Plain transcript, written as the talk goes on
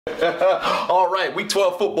All right, week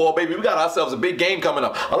 12 football, baby. We got ourselves a big game coming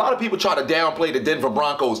up. A lot of people try to downplay the Denver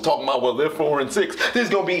Broncos, talking about, well, they're 4-6. This is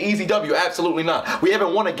going to be easy W. Absolutely not. We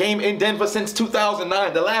haven't won a game in Denver since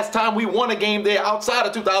 2009. The last time we won a game there outside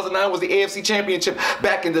of 2009 was the AFC Championship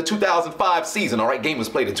back in the 2005 season. All right, game was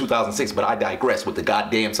played in 2006, but I digress with the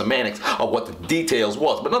goddamn semantics of what the details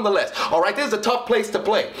was. But nonetheless, all right, this is a tough place to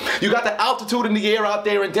play. You got the altitude in the air out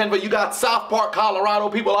there in Denver. You got South Park, Colorado,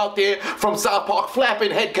 people out there from South Park flapping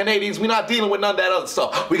head Canadians. We're not dealing with none of that other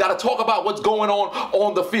stuff. We got to talk about what's going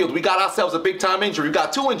on the field. We got ourselves a big-time injury. We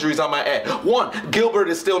got 2 injuries, I might add. 1, Gilbert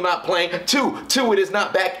is still not playing. 2, it is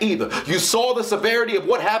not back either. You saw the severity of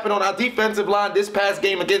what happened on our defensive line this past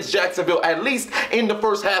game against Jacksonville, at least in the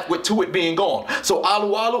first half with Tuitt being gone. So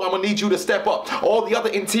Alu, I'm going to need you to step up. All the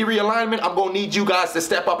other interior linemen, I'm going to need you guys to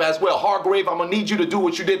step up as well. Hargrave, I'm going to need you to do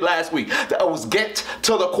what you did last week. That was get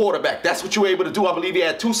to the quarterback. That's what you were able to do. I believe he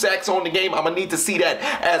had 2 sacks on the game. I'm going to need to see that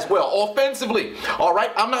as well. Offensively, all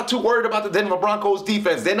right, I'm not too worried about the Denver Broncos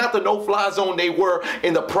defense. They're not the no-fly zone they were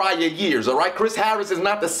in the prior years, all right? Chris Harris is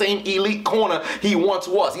not the same elite corner he once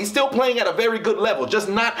was. He's still playing at a very good level, just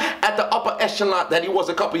not at the upper echelon that he was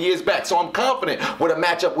a couple years back. So I'm confident with a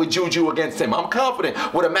matchup with Juju against him. I'm confident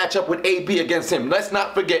with a matchup with AB against him. Let's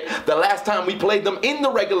not forget the last time we played them in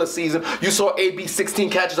the regular season, you saw AB 16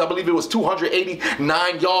 catches. I believe it was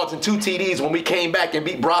 289 yards and 2 TDs when we came back and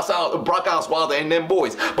beat Brock Osweiler and them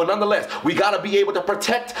boys. But nonetheless, we got to be able to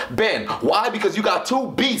protect Ben. Why? Because you got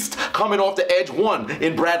 2 beasts coming off the edge. 1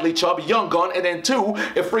 in Bradley Chubb, young gun, and then 2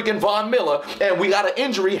 in freaking Von Miller. And we got an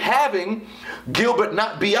injury having Gilbert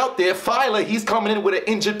not be out there. Filer, he's coming in with an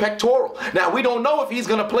injured pectoral. Now, we don't know if he's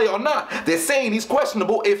going to play or not. They're saying he's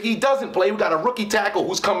questionable. If he doesn't play, we got a rookie tackle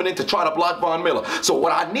who's coming in to try to block Von Miller. So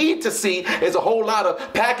what I need to see is a whole lot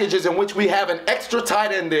of packages in which we have an extra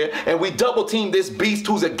tight end there and we double team this beast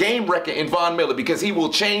who's a game wrecker in Von Miller, because he will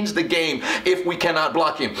change the game if we cannot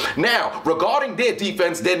block him. Now, regarding their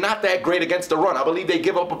defense, they're not that great against the run. I believe they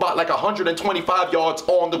give up about like 125 yards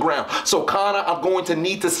on the ground. So Connor, I'm going to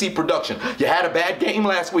need to see production. You had a bad game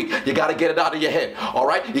last week. You got to get it out of your head. All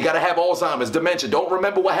right? You got to have Alzheimer's, dementia. Don't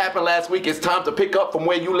remember what happened last week. It's time to pick up from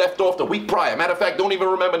where you left off the week prior. Matter of fact, don't even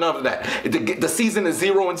remember none of that. The season is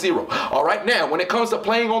 0-0. All right? Now, when it comes to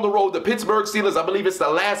playing on the road, the Pittsburgh Steelers, I believe it's the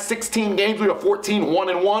last 16 games. We are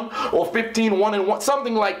 14-1-1 or 15-1-1,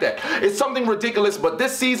 something like that. It's something ridiculous, but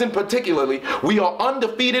this season particularly, we are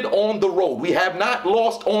undefeated on the road. We have not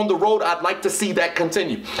lost on the road. I'd like to see that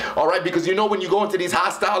continue. All right? Because you know when you go into these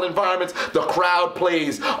hostile environments, the crowd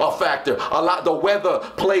plays a factor. The weather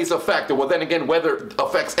plays a factor. Well, then again, weather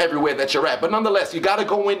affects everywhere that you're at. But nonetheless, you got to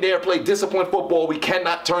go in there, play disciplined football. We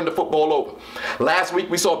cannot turn the football over. Last week,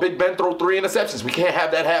 we saw Big Ben throw 3 interceptions. We can't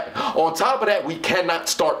have that happen. On top of that, we cannot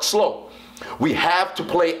start slow. We have to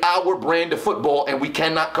play our brand of football, and we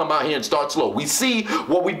cannot come out here and start slow. We see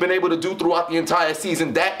what we've been able to do throughout the entire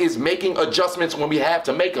season. That is making adjustments when we have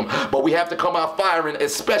to make them. But we have to come out firing,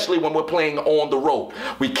 especially when we're playing on the road.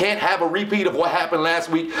 We can't have a repeat of what happened last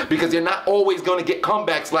week, because you're not always going to get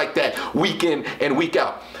comebacks like that week in and week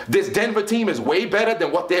out. This Denver team is way better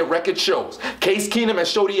than what their record shows. Case Keenum has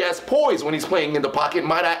showed he has poise when he's playing in the pocket.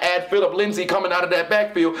 Might I add, Phillip Lindsay coming out of that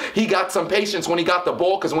backfield, he got some patience when he got the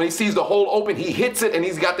ball, because when he sees the hole open, he hits it, and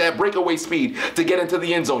he's got that breakaway speed to get into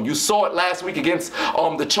the end zone. You saw it last week against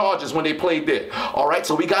the Chargers when they played there. All right,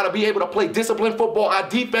 so we got to be able to play disciplined football. Our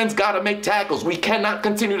defense got to make tackles. We cannot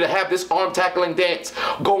continue to have this arm tackling dance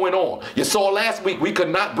going on. You saw last week we could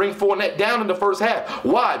not bring Fournette down in the first half.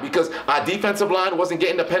 Why? Because our defensive line wasn't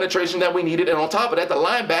getting the penetration that we needed, and on top of that, the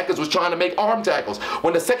linebackers was trying to make arm tackles.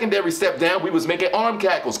 When the secondary stepped down, we was making arm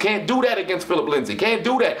tackles. Can't do that against Phillip Lindsay. Can't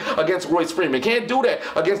do that against Royce Freeman. Can't do that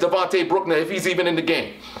against Devontae Brookner if he's even in the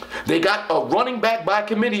game. They got a running back by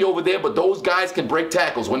committee over there, but those guys can break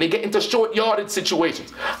tackles when they get into short yardage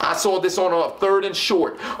situations. I saw this on a 3rd and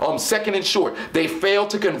short, 2nd and short. They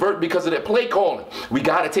failed to convert because of their play calling. We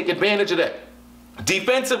got to take advantage of that.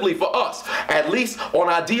 Defensively for us, at least on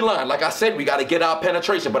our D-line, like I said, we got to get our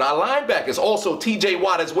penetration. But our linebackers, also TJ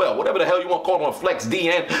Watt as well, whatever the hell you want to call him, a flex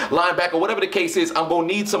DN linebacker, whatever the case is, I'm going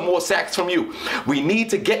to need some more sacks from you. We need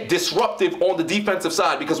to get disruptive on the defensive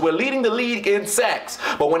side, because we're leading the league in sacks.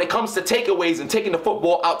 But when it comes to takeaways and taking the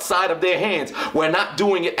football outside of their hands, we're not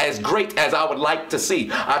doing it as great as I would like to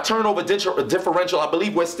see. Our turnover differential, I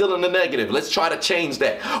believe we're still in the negative. Let's try to change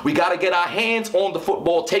that. We got to get our hands on the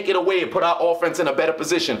football, take it away, and put our offense in a a better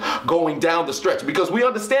position going down the stretch, because we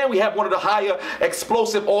understand we have one of the higher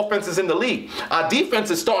explosive offenses in the league. Our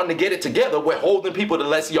defense is starting to get it together. We're holding people to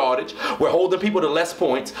less yardage. We're holding people to less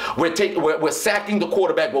points. We're sacking the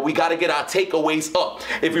quarterback, but we got to get our takeaways up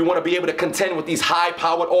if we want to be able to contend with these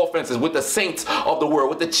high-powered offenses, with the Saints of the world,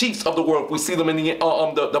 with the Chiefs of the world, if we see them in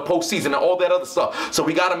the postseason and all that other stuff. So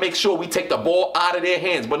we got to make sure we take the ball out of their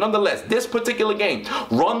hands. But nonetheless, this particular game,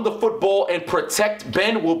 run the football and protect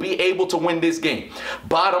Ben, will be able to win this game.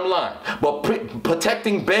 Bottom line. But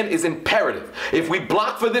protecting Ben is imperative. If we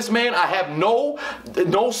block for this man, I have no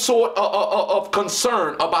sort of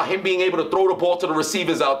concern about him being able to throw the ball to the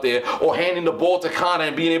receivers out there or handing the ball to Connor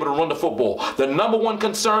and being able to run the football. The number one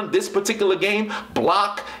concern this particular game,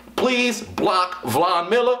 block. Please block Von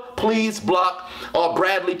Miller. Please block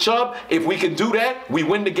Bradley Chubb. If we can do that, we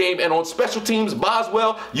win the game. And on special teams,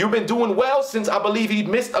 Boswell, you've been doing well since I believe he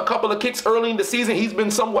missed a couple of kicks early in the season. He's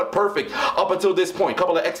been somewhat perfect up until this point. A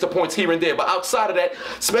couple of extra points here and there. But outside of that,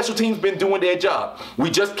 special teams been doing their job.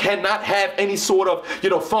 We just cannot have any sort of,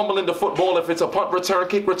 fumbling the football if it's a punt return,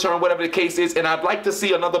 kick return, whatever the case is. And I'd like to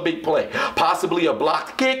see another big play. Possibly a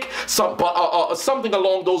blocked kick, something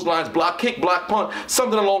along those lines. Block kick, block punt,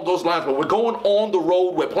 something along those lines. But we're going on the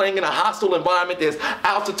road. We're playing in a hostile environment. There's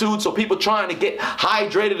altitude, so people trying to get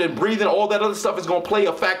hydrated and breathing, all that other stuff is going to play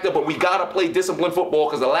a factor. But we got to play disciplined football,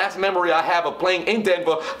 because the last memory I have of playing in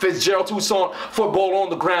Denver, Fitzgerald Toussaint football on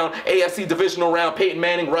the ground, AFC divisional round, Peyton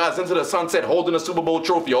Manning rides into the sunset holding a Super Bowl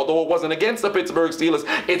trophy. Although it wasn't against the Pittsburgh Steelers,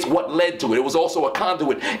 it's what led to it. It was also a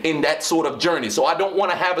conduit in that sort of journey. So I don't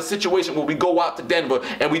want to have a situation where we go out to Denver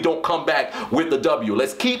and we don't come back with the W.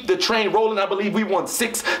 Let's keep the train rolling. I believe we won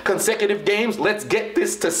 6 consecutive games. Let's get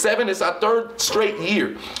this to 7. It's our 3rd straight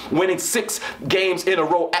year winning 6 games in a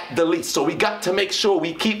row at the least. So we got to make sure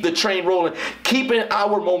we keep the train rolling, keeping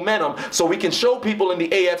our momentum, so we can show people in the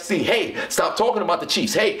AFC, hey, stop talking about the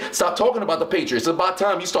Chiefs. Hey, stop talking about the Patriots. It's about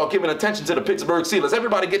time you start giving attention to the Pittsburgh Steelers.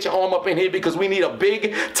 Everybody get your arm up in here, because we need a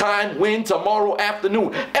big time win tomorrow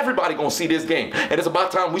afternoon. Everybody gonna see this game. And it's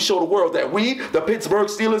about time we show the world that we, the Pittsburgh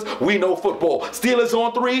Steelers, we know football. Steelers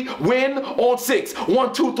on 3, win on 6.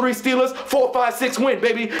 1, 2, 3 Steelers, 4, 5, 6 win,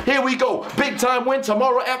 baby. Here we go. Big time win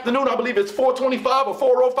tomorrow afternoon. I believe it's 4:25 or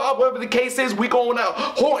 4:05, whatever the case is. We going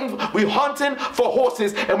out. We hunting for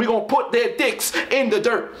horses, and we gonna put their dicks in the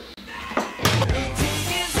dirt.